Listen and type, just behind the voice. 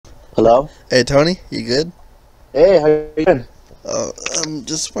Hello? Hey Tony, you good? Hey, how you doing? Uh, I'm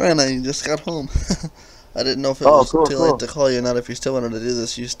just fine. I just got home. I didn't know if it Oh, was cool, too late cool. to call you or not. If you still wanted to do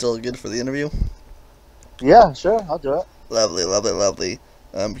this, you still good for the interview? Yeah, sure, I'll do it. Lovely, lovely, lovely.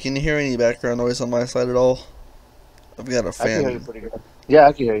 Can you hear any background noise on my side at all? I've got a I can hear you fan. pretty good. Yeah,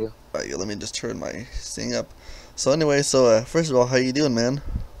 I can hear you. Alright, let me just turn my thing up. So anyway, first of all, how you doing, man?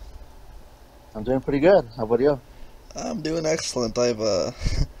 I'm doing pretty good. How about you? I'm doing excellent. I've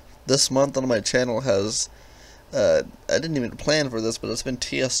this month on my channel has I didn't even plan for this, but it's been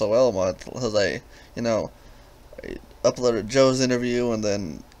TSOL month because you know, I uploaded Joe's interview, and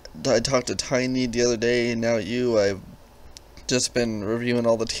then I talked to Tiny the other day, and now you. I've just been reviewing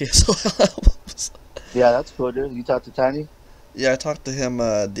all the TSOL albums. Yeah, that's cool, dude. You talked to Tiny? Yeah, I talked to him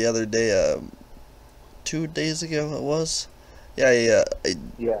the other day, 2 days ago it was. Yeah,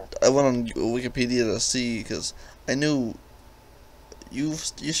 Yeah. I went on Wikipedia to see because I knew you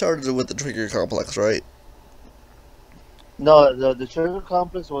started with the Trigger Complex, right? No, the Sugar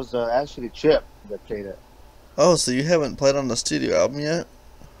Complex was actually Chip that played it. Oh, so you haven't played on the studio album yet?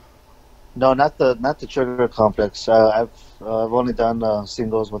 No, not the Sugar Complex. I've only done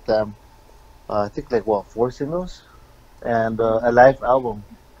singles with them. I think like what, four singles and a live album.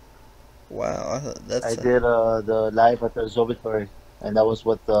 Wow, I that's did the live at the Observatory, and that was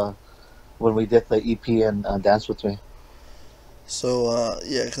with when we did the EP and Dance with Me. so.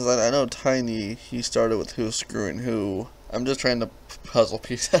 Yeah, because I know Tiny. He started with Who's Screwing Who. I'm just trying to puzzle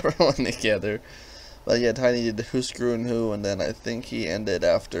piece everyone together. But yeah, Tiny did Who's Screwing Who, and then I think he ended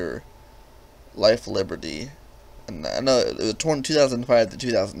after Life Liberty. And I know it was 2005 to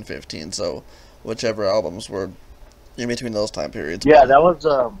 2015, so whichever albums were in between those time periods. Yeah, But that was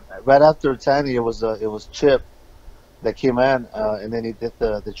right after Tiny. It was Chip that came in, and then he did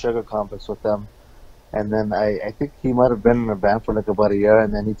the Sugar Complex with them. And then I think he might have been in a band for like about a year,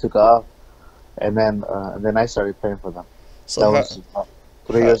 and then he took off, and then I started playing for them. so That was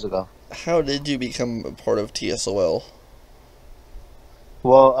three how years ago. how did you become a part of TSOL?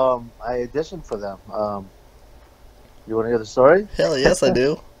 Well, I auditioned for them. You want to hear the story? Hell yes, I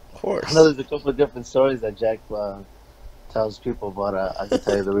do. Of I know course. there's a couple of different stories that Jack tells people, but I can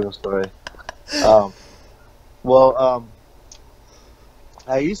tell you the real story. Um, well,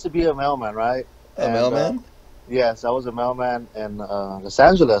 I used to be a mailman, right? A And mailman? yes, I was a mailman in Los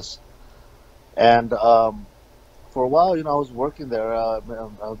Angeles, and for a while, I was working there. I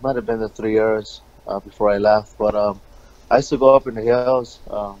might have been there 3 years before I left, but I used to go up in the hills,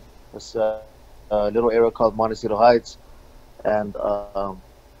 this little area called Montecito Heights, and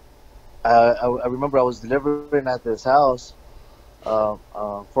I remember I was delivering at this house for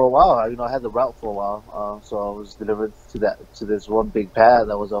a while. I had the route for a while, so I was delivering to this one big pad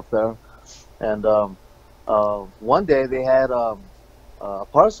that was up there, and one day they had a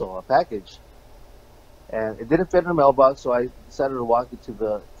parcel, a package, and it didn't fit in the mailbox, so I decided to walk it to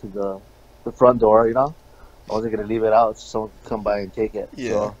the front door. I wasn't gonna leave it out so someone could come by and take it. Yeah.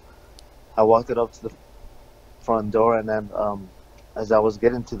 So I walked it up to the front door, and then as I was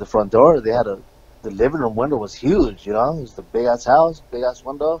getting to the front door, the living room window was huge. It was the big ass house, big ass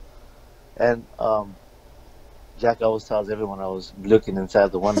window, and Jack always tells everyone I was looking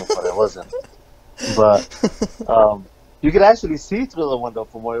inside the window, but I wasn't. But you could actually see through the window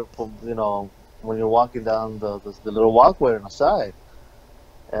from when you're walking down the little walkway on the side,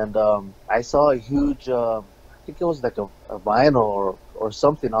 and I saw a huge I think it was like a vinyl or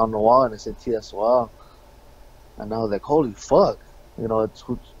something on the wall, and it said TSOL, and I was like, holy fuck, it's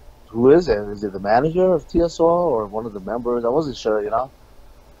who is it? Is it the manager of TSOL or one of the members? I wasn't sure.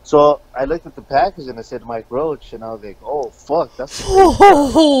 So I looked at the package and it said Mike Roach, and I was like, oh fuck, that's the crazy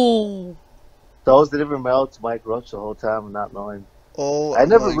part. Oh, So I was delivering mail to Mike Roach the whole time, not knowing. I oh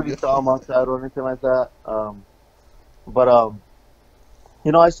never my really god. saw him outside or anything like that. But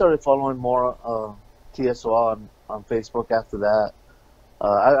I started following more TSOL on Facebook after that.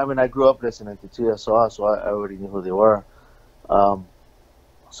 I mean, I grew up listening to TSOL, so I already knew who they were. Um,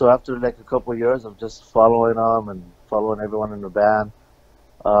 so after like a couple of years of just following them and following everyone in the band,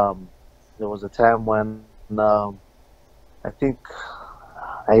 um, there was a time when I think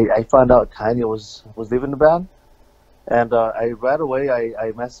I found out Kanye was leaving the band, and I right away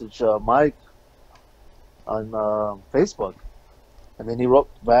I messaged Mike on Facebook, and then he wrote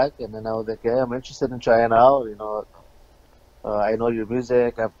back, and then I was like, "Hey, I'm interested in trying out. I know your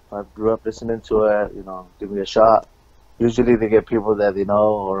music. I grew up listening to it. Give me a shot." Usually they get people that they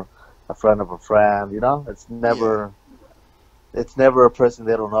know or a friend of a friend. Yeah. It's never a person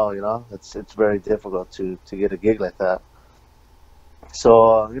they don't know. It's very difficult to get a gig like that.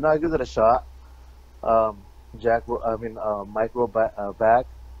 So I give it a shot. Um, Mike wrote back,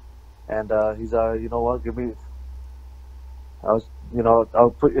 And he's you know what, give me, I was, you know,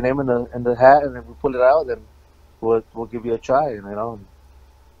 I'll put your name in the hat, and if we pull it out, then we'll give you a try. And, you know,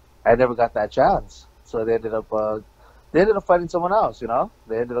 I never got that chance, so they ended up fighting someone else. You know,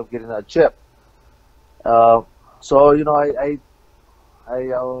 they ended up getting a chip. Uh, so you know,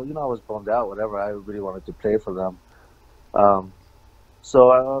 you know, I was bummed out. Whatever, I really wanted to play for them. Um,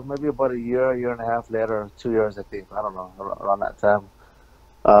 so maybe about a year and a half later, 2 years, I think. I don't know, around that time.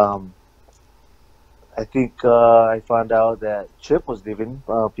 Um, I think I found out that Chip was leaving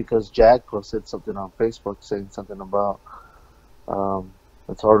because Jack posted something on Facebook saying something about um,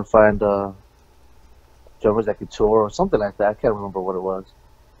 it's hard to find drummers that could tour or something like that. I can't remember what it was.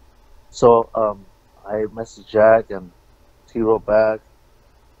 So I messaged Jack and he wrote back.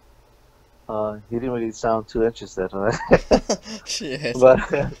 He didn't really sound too interested, Shit. but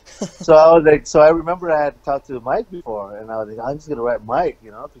so I was like, so I remember I had talked to Mike before, and I was like, I'm just gonna write Mike,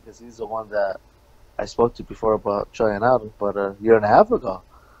 you know, because he's the one that I spoke to before about trying out about a year and a half ago.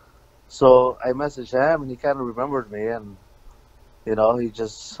 So I messaged him, and he kind of remembered me, and you know, he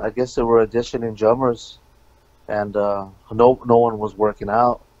just, I guess they were auditioning drummers, and no one was working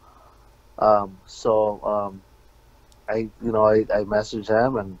out. So you know, I messaged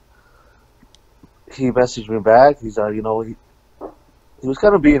him, and he messaged me back. He's you know, he was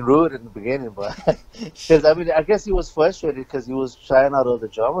kind of being rude in the beginning, but because I mean, I guess he was frustrated because he was trying out other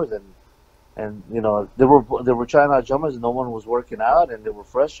drummers, and you know, they were trying out drummers, and no one was working out, and they were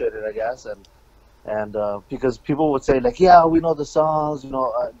frustrated, I guess, and because people would say like, yeah, we know the songs, you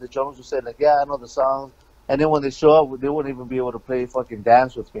know, the drummers would say like, yeah, I know the songs, and then when they show up, they wouldn't even be able to play fucking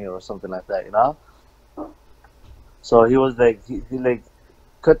dance with me or something like that, you know. So he was like, he like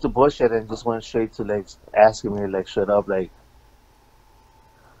cut the bullshit and just went straight to like asking me like, shut up, like,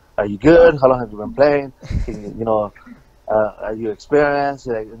 are you good? How long have you been playing? Can you, you know, are you experienced?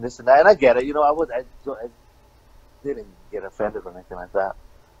 Like, and this and that. And I get it, you know, I didn't get offended or anything like that.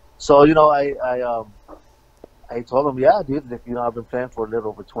 So you know, I told him, yeah, dude, like, you know, I've been playing for a little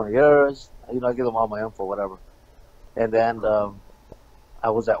over 20 years. You know, I give them all my info, whatever. And then I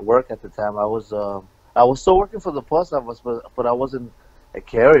was at work at the time. I was still working for the post office, but I wasn't a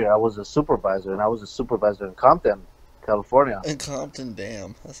carrier. I was a supervisor, and I was a supervisor in Compton, California. In Compton,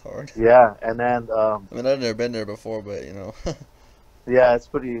 damn, that's hard. Yeah, and then I mean, I've never been there before, but yeah, it's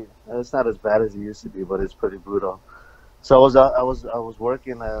pretty. It's not as bad as it used to be, but it's pretty brutal. So I was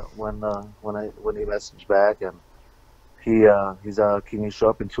working when he messaged back, and he's can you show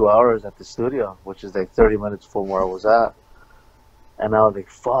up in 2 hours at the studio, which is like 30 minutes from where I was at. And I was like,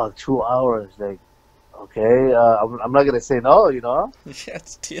 fuck, 2 hours, like, okay, I'm not gonna say no, you know. yeah,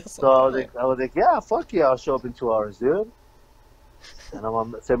 it's So T.S.O.L. I was like, yeah, fuck yeah, I'll show up in 2 hours, dude.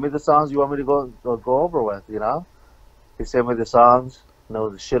 And send me the songs you want me to go over with, you know. He sent me the songs, you know,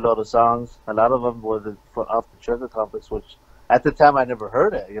 the shitload of songs. A lot of them were off the Trigger Complex, which at the time I never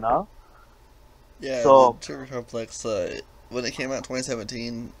heard it, you know. Yeah, the So Trigger Complex. When it came out in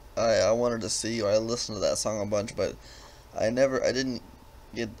 2017, I wanted to see you. I listened to that song a bunch, but I didn't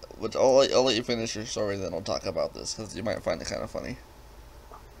get. Which I'll let you finish your story, then I'll talk about this because you might find it kind of funny.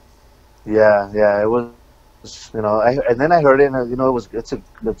 yeah, yeah, it was, you know, and then I heard it, and you know, it's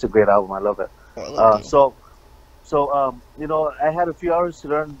a great album. I love it. Oh, I love it Uh, too. so you know, I had a few hours to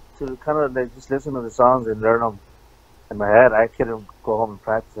learn to kind of like just listen to the songs and learn them in my head. I couldn't go home and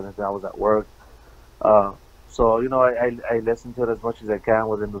practice anything. I was at work. Uh, so you know, I listened to it as much as I can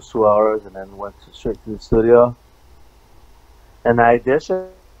within those 2 hours, and then went straight to the studio and I auditioned.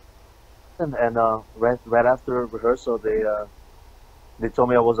 And right after rehearsal, they told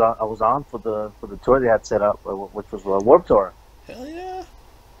me I was on for the tour they had set up, which was a Warp Tour. Hell yeah!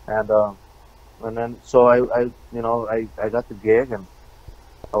 And then so I you know, I got the gig, and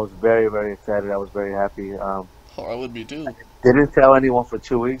I was very excited. I was very happy. Oh, I would be I too. didn't tell anyone for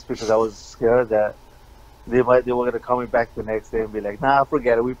 2 weeks because I was scared that they were gonna call me back the next day and be like, nah,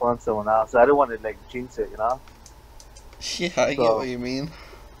 forget it, we found someone else. So I didn't want to like jinx it, you know. Yeah, I get what So you mean.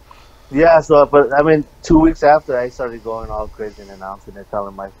 yeah, so but I mean, 2 weeks after, I started going all crazy and announcing it,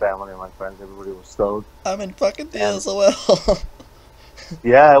 telling my family and my friends, everybody was stoked. I'm in fucking And T.S.O.L.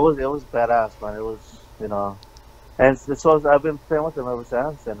 yeah, it was badass, man. It was, you know, and so I've been playing with them ever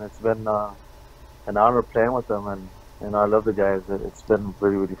since, and it's been an honor playing with them, and you know, I love the guys. It's been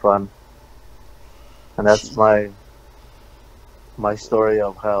really fun, and that's my story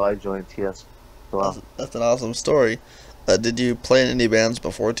of how I joined TS. That's an awesome story. Did you play in any bands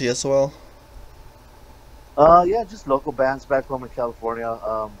before T.S.O.L? Yeah, just local bands back home in California.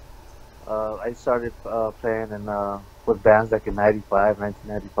 I started playing in with bands like in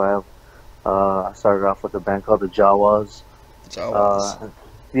 1995. I started off with a band called the Jawas. The Jawas.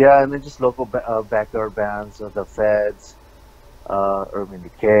 Yeah, and then just local backyard bands, the Feds, Urban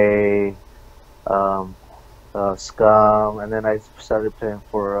Decay, um, Scum, and then I started playing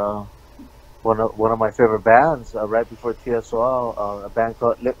for one of my favorite bands right before TSOL, a band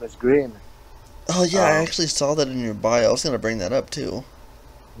called Litmus Green. Oh yeah, I Um, actually saw that in your bio. I was gonna bring that up too.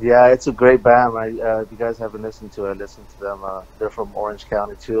 yeah, it's a great band. If you guys haven't listened to it, listen to them. They're from Orange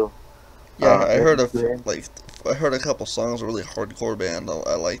County too. Yeah, I heard Litmus of Green. like I heard a couple songs, a really hardcore band.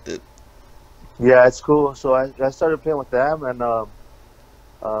 I liked it. Yeah, it's cool. So I started playing with them, and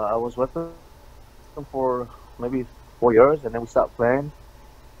I was with them for maybe 4 years, and then we stopped playing.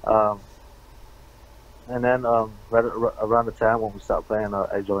 Um, and then around the time when we stopped playing,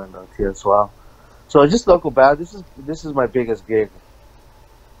 I joined TSOL. So just local band. This is my biggest gig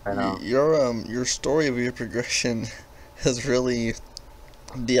right now. Your story of your progression is really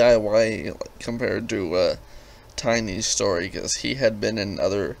DIY compared to Tiny's story because he had been in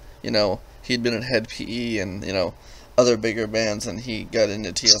other, he'd been in Head PE and other bigger bands, and he got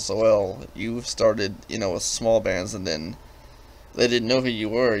into TSOL. You started, with small bands, and then they didn't know who you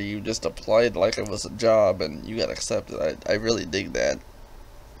were. You just applied like it was a job, and you got accepted. I really dig that.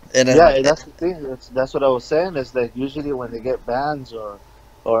 And Yeah, and that's the thing. That's what I was saying. Is like usually when they get bands or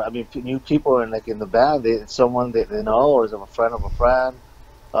I mean new people in the band, it's someone that they know or is a friend of a friend.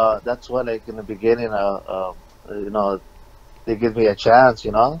 That's why like in the beginning, they give me a chance,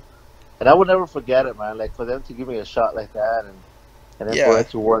 and I would never forget it, man. Like for them to give me a shot like that, and then for yeah, it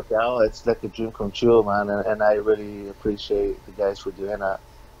to work out, it's like a dream come true, man. And I really appreciate the guys for doing that.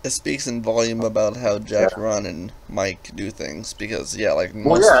 it speaks in volume about how Jack, Yeah. Ron, and Mike do things because yeah, like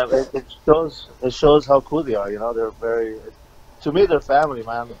Well, most. yeah, it shows how cool they are. They're very to me they're family,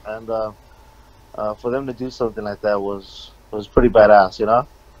 man, and for them to do something like that was pretty badass.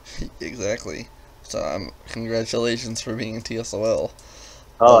 Exactly. So congratulations for being in TSOL.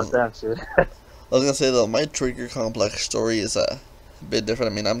 I Oh, was thanks, dude. I was gonna say though, my trigger complex story is a bit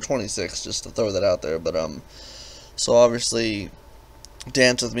different. I mean, I'm 26, just to throw that out there. But so obviously,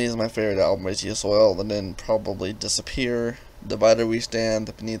 Dance with Me is my favorite album by TSOL, and then probably Disappear, Divided We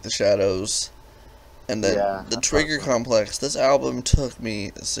Stand, Beneath the Shadows, and then Yeah, the that's Trigger awesome. Complex. This album took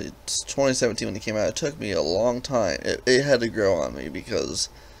me. It's 2017 when it came out. It took me a long time. It had to grow on me because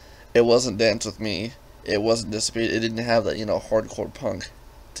it wasn't Dance with Me. It wasn't Disappear. It didn't have that hardcore punk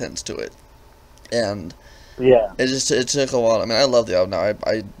sense to it, and Yeah, it took a while. I mean, I love the album now.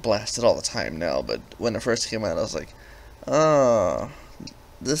 I blast it all the time now. But when it first came out, I was like, oh,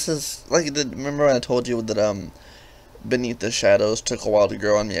 this is like. Remember when I told you that Beneath the Shadows took a while to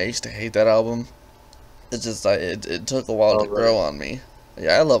grow on me? I used to hate that album. It's just it took a while oh to grow really? on me.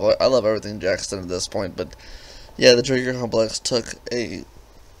 Yeah, I love everything Jackson at this point. But yeah, the Trigger Complex took a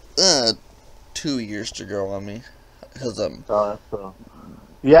 2 years to grow on me because Oh, that's cool.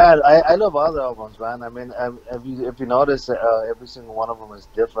 Yeah, I love all the albums, man. I mean, if you notice, every single one of them is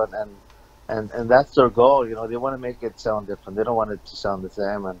different, and that's their goal. They want to make it sound different. They don't want it to sound the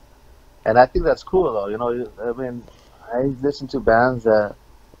same, and I think that's cool, though. I mean, I listen to bands that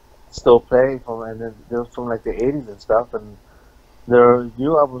still play and then they're from like the '80s and stuff, and their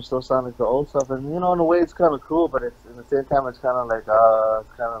new albums still sound like the old stuff, and in a way, it's kind of cool, but it's in the same time,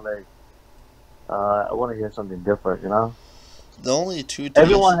 I want to hear something different. the only two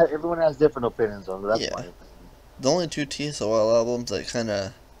TS Everyone has different opinions on it. That's my yeah opinion. the only two TSOL albums that kind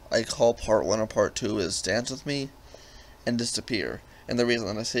of I call part one or part two is Dance with Me and Disappear. And the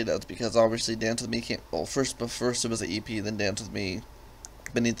reason I say that is because obviously Dance with Me came well first it was the EP, then Dance with Me,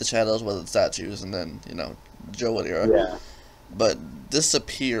 Beneath the Shadows was the statues, and then Joe Wood era. Yeah, But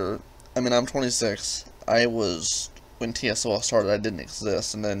Disappear, I mean I'm 26. I was when TSOL started. I didn't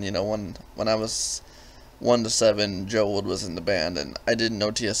exist, and then when I was 1 to 7, Joe Wood was in the band, and I didn't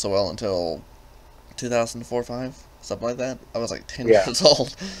know TSOL until 2004, 5, something like that. I was like 10 yeah, years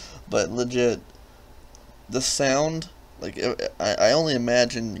old, but legit, the sound, like I only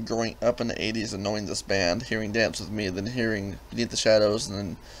imagine growing up in the '80s and knowing this band, hearing Dance with Me, then hearing Beneath the Shadows, and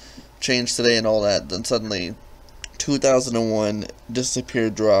then Change Today and all that. Then suddenly, 2001, Disappear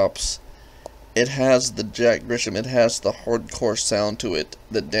drops. It has the Jack Grisham, it has the hardcore sound to it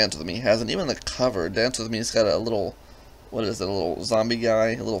that Dance with Me has, and even the cover, Dance with Me's got a little, what is it, a little zombie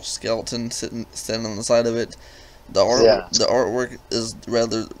guy, a little skeleton standing on the side of it. yeah, The artwork is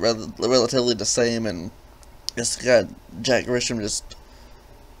rather relatively the same, and it's got Jack Grisham just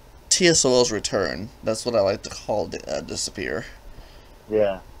TSOL's return. That's what I like to call Disappear.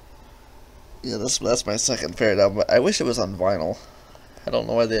 yeah. Yeah, that's my second favorite album. I wish it was on vinyl. I don't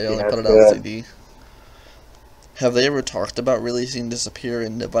know why they only Yeah, put it's it out on good. CD. Have they ever talked about releasing Disappear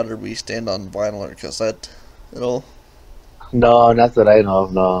and Divided We Stand on vinyl or cassette at all? No, not that I know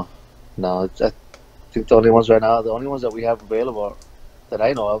of. No, no. I think the only ones right now, the only ones that we have available that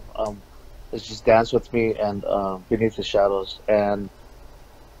I know of, is just Dance with Me and Beneath the Shadows. And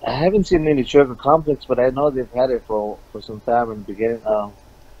I haven't seen any Sugar Complex, but I know they've had it for some time in the beginning.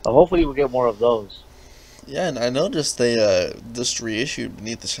 Hopefully we'll get more of those. Yeah, and I noticed they just reissued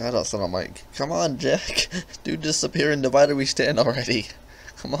Beneath the Shadows, and I'm like, come on, Jack, do Disappear and Divided We Stand already.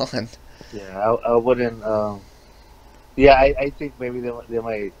 Come on. Yeah, I wouldn't. Yeah, I think maybe they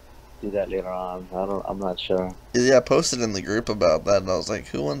might do that later on. I'm not sure. Yeah, I posted in the group about that, and I was like,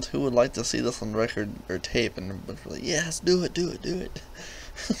 who would like to see this on record or tape? And everybody's like, yes, do it, do it, do it.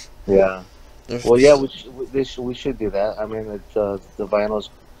 Yeah. Well, yeah, we should do that. I mean, the vinyls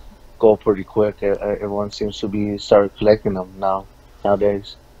go pretty quick. Everyone seems to be start collecting them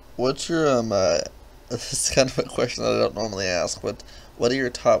nowadays. What's your this is kind of a question that I don't normally ask, but what are your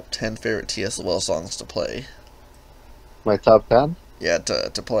top 10 favorite TSOL songs to play? My top 10 Yeah,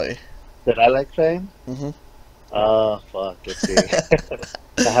 to play. that I like playing. Hmm. Fuck. Let's see.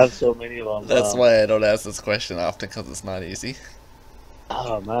 I have so many of them. That's why I don't ask this question often, because it's not easy.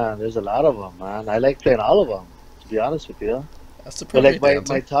 Oh man, there's a lot of them, man. I like playing all of them, to be honest with you. That's a But like perfect my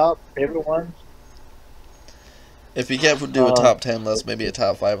answer. top favorite ones. If you can't do a Um, top 10 list, maybe a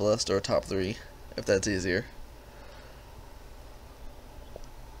top 5 list or a top 3, if that's easier.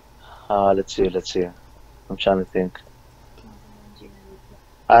 let's see. Let's see. I'm trying to think.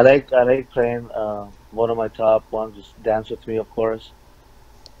 I like playing. One of my top ones is "Dance with Me," of course.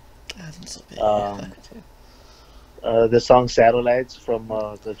 That's a Um, bit- the song "Satellites" from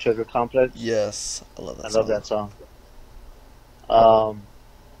the Trigger Complex. Yes, I love I that love song. that song. Um,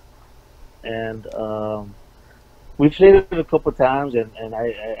 and we played it a couple times, and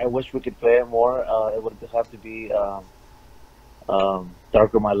I wish we could play it more. It would have to be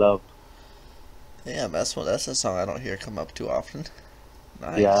 "Darker My Love." Yeah, that's a song I don't hear come up too often.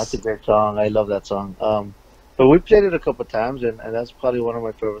 Yeah, that's a Nice. great song. I love that song. But we played it a couple times, and that's probably one of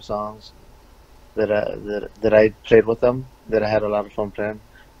my favorite songs that I played with them. That I had a lot of fun playing.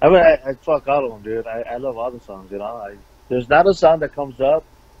 I mean, I fuck all of them, dude. I love all the songs. There's not a song that comes up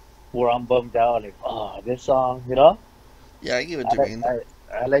where I'm bummed out. Like, oh, this song. Yeah, I get I what you like mean.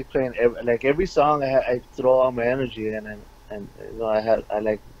 I like playing every song. I throw all my energy in, and I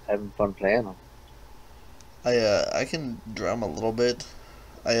like having fun playing them. I can drum a little bit.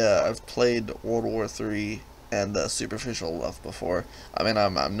 I've played World War III and Superficial Love before. I mean,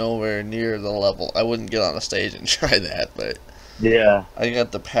 I'm nowhere near the level. I wouldn't get on a stage and try that, but Yeah, I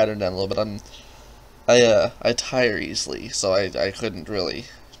got the pattern down a little bit. I tire easily, so I couldn't really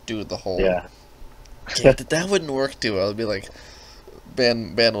do the whole. yeah, Yeah, that wouldn't work too well. It'd be like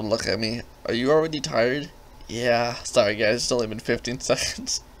band would look at me. Are you already tired? Yeah. Sorry guys, it's only been 15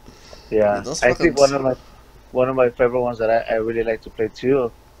 seconds. Yeah, yeah. those I think fucking one of my favorite ones that I really like to play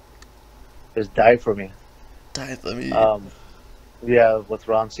too is "Die for Me." died. Let me. Um, yeah, with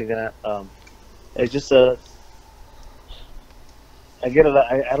Ron singing it. It's just I get a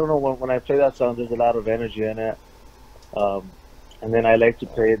lot. I don't know when I play that song. There's a lot of energy in it. Um, and then I like to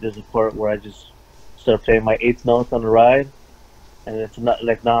play. There's a part where I just start playing my eighth notes on the ride, and it's not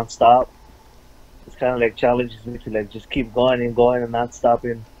like non-stop. It's kind of like challenges me to like just keep going and going and not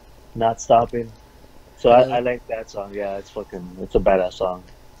stopping, not stopping. So I Uh, like that song. Yeah, it's a badass song.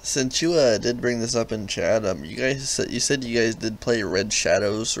 since you did bring this up in chat, you said you guys did play Red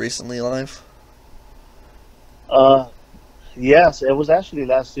Shadows recently live. Uh, yes, it was actually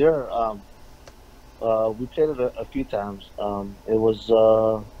last year. We played it a few times. It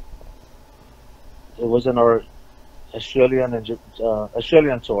was in our Australian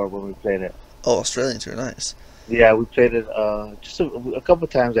tour when we played it. Oh, Australians are nice. Yeah, we played it just a couple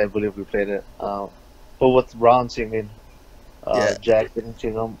times. I believe we played it. But with Ron singing, Yeah. Jack didn't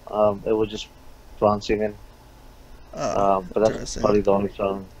sing them. It was just Ron singing. Oh, But that's interesting. probably the only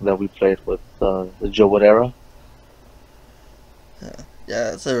song that we played with the Joe Wood era. Yeah,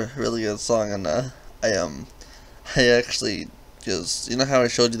 yeah, it's a really good song, and I actually, because you know how I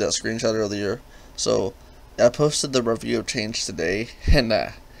showed you that screenshot earlier, so I posted the review of Change today, and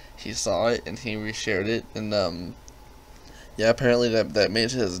he saw it and he reshared it, and yeah, apparently that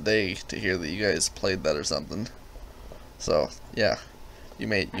made his day to hear that you guys played that or something. So yeah, you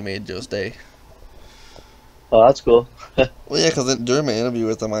made Joe's day. Oh, that's cool. Well, yeah, because during my interview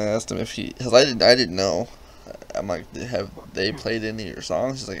with him, I asked him if because I didn't know. I'm like, have they played any of your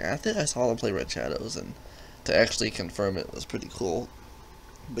songs? He's like, I think I saw them play Red Shadows, and to actually confirm it was pretty cool.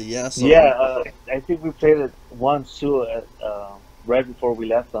 But yeah, so Yeah, I think we played it once too, right before we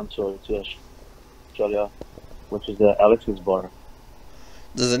left on tour to Australia, which is the Alex's bar.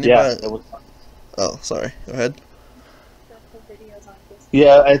 does Yeah, anybody? it was. Oh, sorry. Go ahead.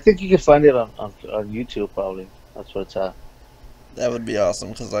 Yeah, I think you can find it on YouTube probably. That's where it's at. That would be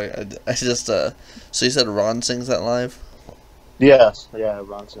awesome because I just so you said Ron sings that live. Yes, yeah,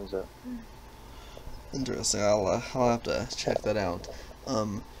 Bronson's it. Interesting. I'll have to check that out.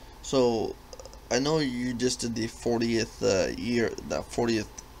 Um, so I know you just did the 40th year, the 40th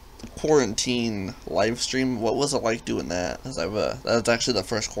quarantine live stream. What was it like doing that? Cause that's actually the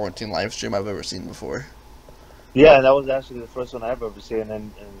first quarantine live stream I've ever seen before. Yeah, that was actually the first one I've ever seen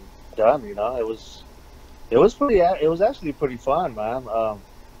and done. It was pretty. It was actually pretty fun, man.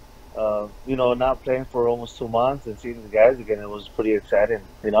 Not playing for almost 2 months and seeing the guys again, it was pretty exciting.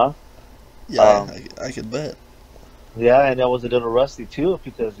 Yeah, Um, I could bet. yeah, and I was a little rusty too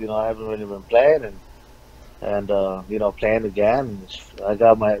because I haven't really been playing and playing again. I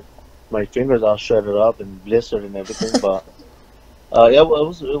got my fingers all shredded up and blistered and everything, but yeah, well,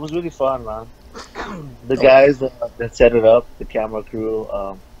 it was really fun, man. The Oh, guys that set it up, the camera crew,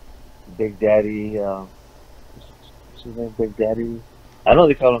 Big Daddy, what's his name, Big Daddy. I know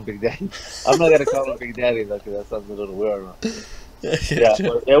they call him Big Daddy. I'm not gonna call him Big Daddy though, 'cause that sounds a little weird. Yeah, yeah.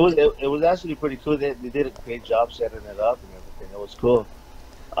 but it was actually pretty cool. They did a great job setting it up and everything. It was cool.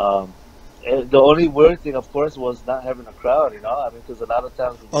 The only weird thing, of course, was not having a crowd. I mean, because a lot of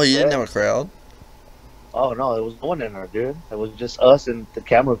times when Oh, you you didn't play, have a crowd? oh no, there was no one in there, dude. It was just us and the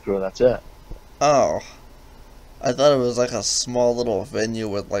camera crew. That's it. Oh, I thought it was like a small little venue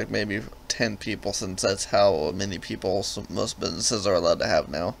with like maybe 10 people, since that's how many people most businesses are allowed to have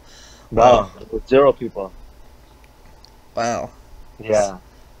now. Wow, No, it was zero people. wow. Yeah.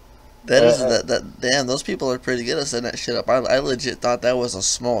 That is Uh, damn. Those people are pretty good at setting that shit up. I legit thought that was a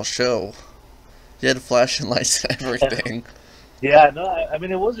small show. You had flashing lights and everything. yeah, no, I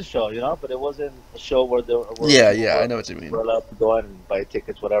mean it was a show, but it wasn't a show where Yeah, people yeah, I were know what you mean. were allowed to go in and buy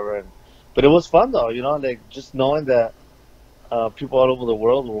tickets, whatever. But it was fun though, like just knowing that people all over the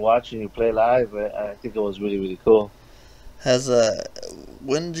world were watching you play live. I think it was really really cool. Has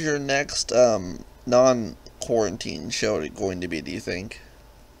when's your next non quarantine show going to be? Do you think?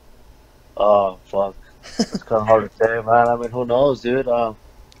 Oh fuck, it's kind of hard to say, man. I mean, who knows, dude?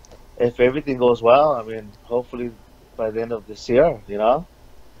 If everything goes well, I mean, hopefully by the end of this year,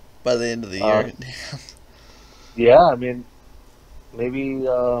 By the end of the uh, year? yeah, I mean, maybe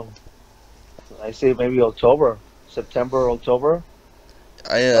I say maybe October, September, October.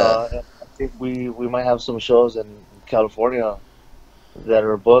 I I think we might have some shows in California that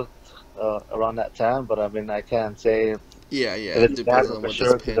are booked around that time, but I mean, I can't say if Yeah, yeah. It it's depends happening on for what this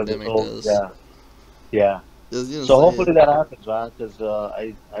sure because it's pandemic all, does. yeah, yeah. I was gonna So say, hopefully that happens, man, because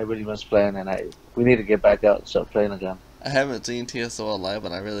I really miss playing and we need to get back out and start playing again. I haven't seen T.S.O.L live,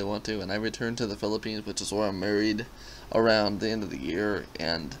 and I really want to. And I returned to the Philippines, which is where I'm married, around the end of the year.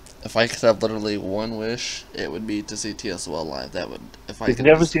 And if I could have literally one wish, it would be to see T.S.O.L live. That would, if I You've could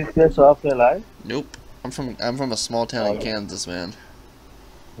never just. seen TSO play live? Nope. I'm from a small town in Oh, Kansas, man.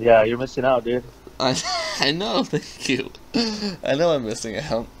 yeah, you're missing out, dude. I I know. Thank you. I know I'm missing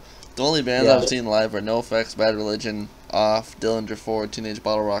out. The only bands Yeah. I've seen live are NoFX, Bad Religion, Off, Dillinger Ford, Teenage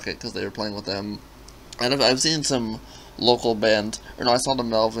Bottle Rocket, because they were playing with them. And I've seen some local bands. Or no, I saw the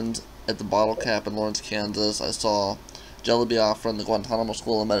Melvins at the Bottle Cap in Lawrence, Kansas. I saw Jelly Biafra in the Guantanamo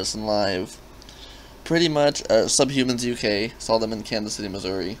School of Medicine live. Pretty much, Subhumans UK, saw them in Kansas City,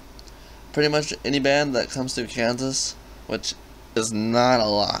 Missouri. Pretty much any band that comes through Kansas, which is not a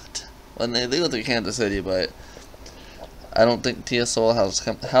lot. When they go through Kansas City, but I don't think TSOL has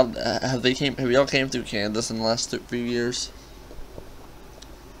come. How have y'all came through Kansas in the last few years?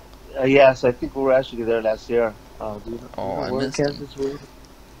 Yes, I think we were actually there last year. Do you Oh, know I where in missed them. Kansas we were?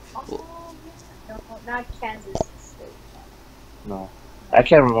 Well, No, not Kansas State. No, I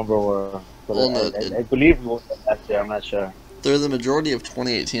can't remember where, but well, no, I believe we were there last year. I'm not sure. through the majority of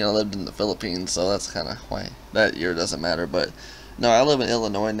 2018, I lived in the Philippines, so that's kind of why that year doesn't matter. But no, I live in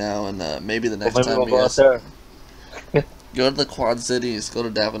Illinois now, and maybe the Well, next maybe time we'll we go out guys there. go to the Quad Cities, go to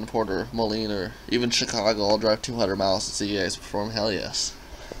Davenport or Moline or even Chicago, I'll drive 200 miles to see you guys perform. Hell yes.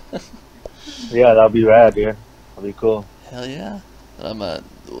 Yeah, that'll be rad, dude. That'll be cool. Hell yeah.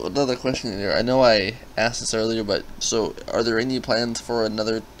 Another question here. I know I asked this earlier, but so are there any plans for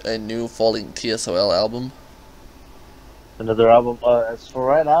a new Falling TSOL album? Another album. As for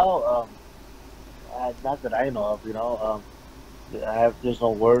right now, not that I know of. There's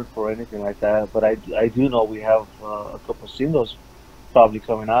no word for anything like that. But I do know we have a couple singles probably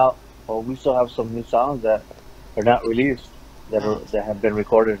coming out. Or we still have some new songs that are not released that have been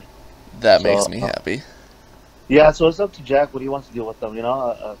recorded. That makes So me happy. yeah, so it's up to Jack what he wants to do with them.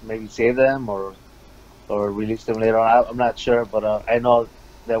 Maybe save them or release them later on. I'm not sure, but I know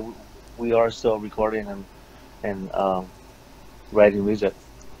that we are still recording and writing music.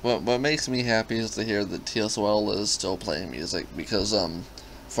 What makes me happy is to hear that T.S.O.L is still playing music, because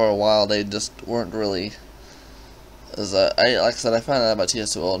for a while they just weren't really. As I like I said, I found out about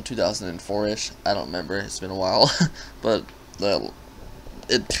T.S.O.L in 2004ish. I don't remember. It's been a while, but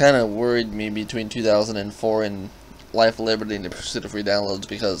it kind of worried me between 2004 and Life, Liberty, and the Pursuit of Free Downloads,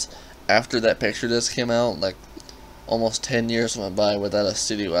 because after that picture disc came out, like almost 10 years went by without a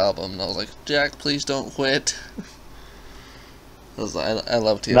studio album, and I was like, Jack, please don't quit. I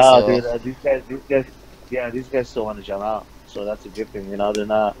love No, T.S.O.L. dude, yeah, these guys still want to jump out, so that's a good thing. You know, they're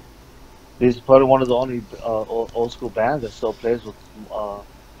not. This is probably one of the only old school bands that still plays with all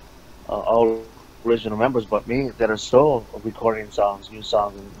original members, but me, that are still recording songs, new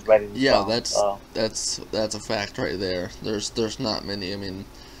songs, and writing new Yeah, songs. that's a fact right there. There's not many. I mean,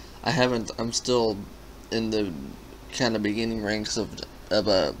 I haven't. I'm still in the kind of beginning ranks of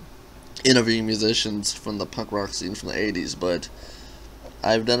interviewing musicians from the punk rock scene from the '80s, but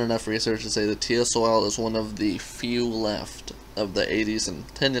I've done enough research to say that T.S.O.L is one of the few left of the '80s and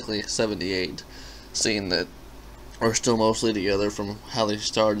technically '78 scene that are still mostly together from how they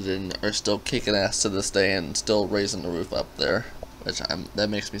started and are still kicking ass to this day and still raising the roof up there, which that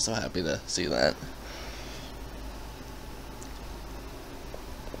makes me so happy to see that.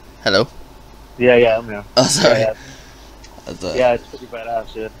 Hello? Yeah, I'm here. Oh, sorry. Yeah, That's, yeah, it's pretty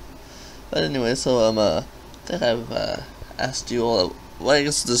badass, dude. But anyway, so I think I've asked you all. Well, I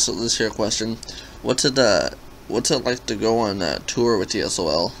guess this here question: what's it like to go on a tour with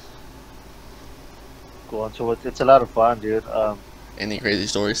T.S.O.L? Cool. So it's a lot of fun, dude. Any crazy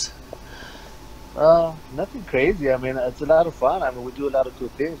stories? Nothing crazy. I mean, it's a lot of fun. I mean, we do a lot of cool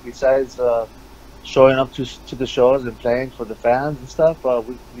things besides showing up to the shows and playing for the fans and stuff.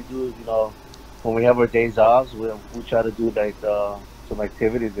 We do, you know, when we have our days off, we try to do like some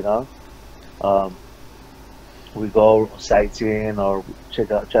activities, you know. Um, we go sightseeing or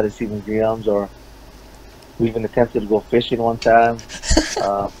try to see museums, or we even attempted to go fishing one time.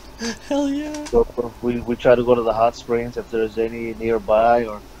 Uh, Hell yeah! so we try to go to the hot springs if there's any nearby,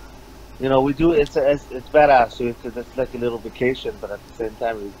 or you know, we do. It's badass. So it's like a little vacation, but at the same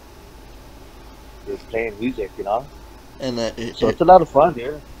time, we're playing music, you know. And So it's a lot of fun,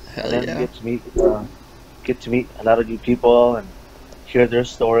 dude. And hell then you yeah! get to meet a lot of new people and hear their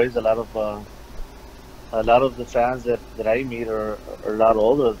stories. A lot of the fans that I meet are a lot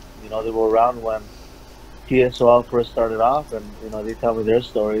older. You know, they were around when TSOL first started off, and you know, they tell me their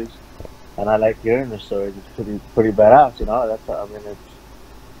stories, and I like hearing their stories. It's pretty badass. You know, I mean, it's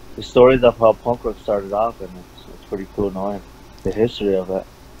the stories of how punk rock started off, and it's pretty cool knowing the history of it.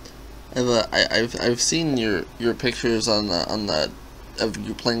 I've seen your pictures on the of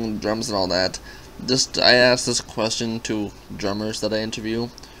you playing drums and all that. Just I asked this question to drummers that I interview.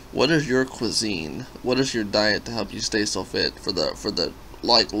 What is your cuisine? What is your diet to help you stay so fit for the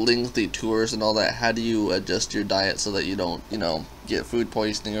like lengthy tours and all that? How do you adjust your diet so that you don't, get food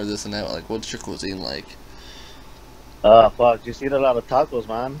poisoning or this and that? Like, what's your cuisine like? Fuck, just eat a lot of tacos,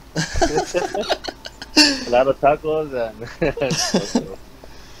 man. A lot of tacos and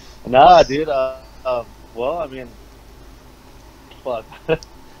nah, dude. Well, I mean, fuck.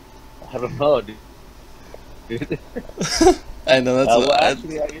 I don't know, dude. I know that's Well,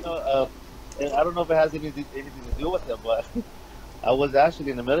 actually, I don't know if it has anything to do with it, but I was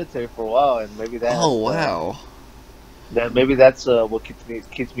actually in the military for a while, and maybe oh wow. that's what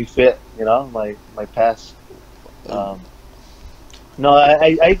keeps me fit. You know, my past. Um, No,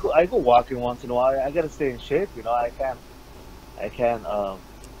 I go walking once in a while. I gotta stay in shape. You know, I can't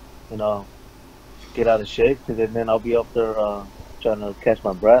you know get out of shape, because then I'll be up there trying to catch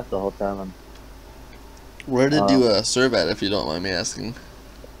my breath the whole time. And where did you serve at, if you don't mind me asking?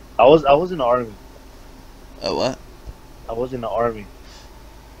 I was in the army. Oh what? I was in the army.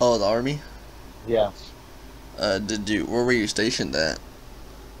 Oh, the army. Yeah. Where were you stationed at?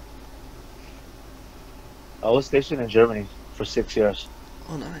 I was stationed in Germany for 6 years.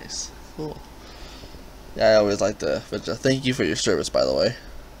 Oh, nice. Cool. Yeah, I always like to. But thank you for your service, by the way.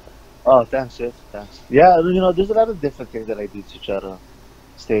 Oh, thanks, dude. Thanks. Yeah, you know, there's a lot of different things that I do to try to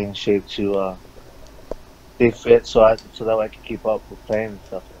stay in shape, to stay fit, so that way I can keep up with playing and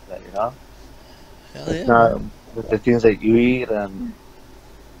stuff like that. You know, Hell it's yeah, not man. with the things that you eat, and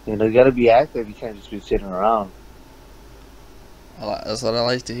you know, you got to be active. You can't just be sitting around. That's what I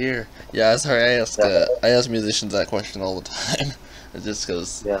like to hear. Yeah, sorry, Yeah, I ask musicians that question all the time. It's just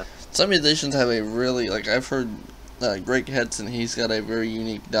because yeah, some musicians have a really, like, I've heard Greg Hedson, he's got a very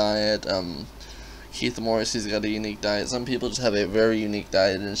unique diet. Keith Morris, he's got a unique diet. Some people just have a very unique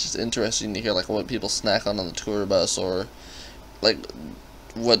diet, and it's just interesting to hear, like, what people snack on the tour bus, or like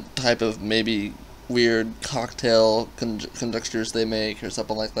what type of maybe weird cocktail conjectures they make or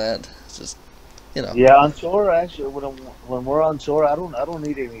something like that. It's just, you know. Yeah, on tour actually, when we're on tour, I don't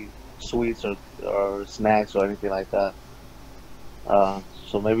need any sweets or snacks or anything like that.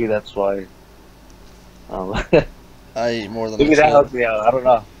 So maybe that's why. Um, I eat more than I maybe that should. helped me out. I don't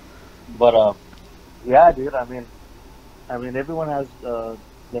know, but yeah, dude. I mean, everyone has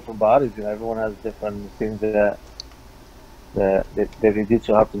different bodies. You know, everyone has different things that they do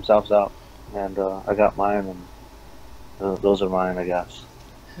to help themselves out. And I got mine, and those are mine, I guess.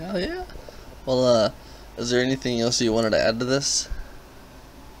 Hell yeah. Well, is there anything else you wanted to add to this?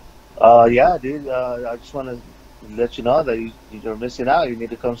 Yeah, dude. I just want to let you know that you're missing out. You need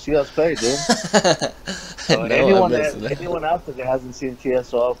to come see us play, dude. I know I'm missing out. Anyone out there that hasn't seen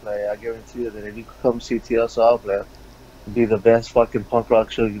TSOL play, I guarantee you that if you come see TSOL play, it'll be the best fucking punk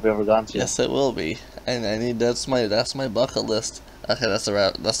rock show you've ever gone to. Yes, it will be. And I need that's my bucket list. Okay, that's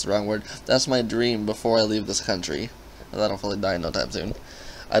the wrong word. That's my dream before I leave this country. 'Cause I don't really die no time soon.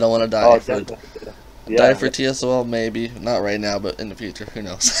 I don't want to die Oh, for definitely. die Yeah, for TSOL maybe not right now, but in the future. Who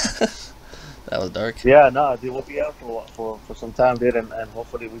knows? That was dark. yeah, no, dude, we'll be out for some time, dude, and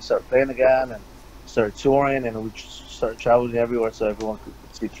hopefully we start playing again and start touring and we start traveling everywhere so everyone could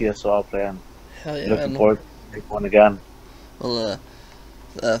see TSOL play. And Hell yeah, looking man. forward to make one again. Well,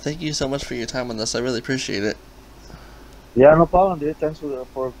 thank you so much for your time on this. I really appreciate it. Yeah, no problem, dude. Thanks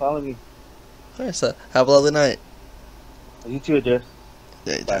for calling me. Alright, so have a lovely night. You too, dude.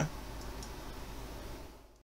 Yeah, Bye. Joe.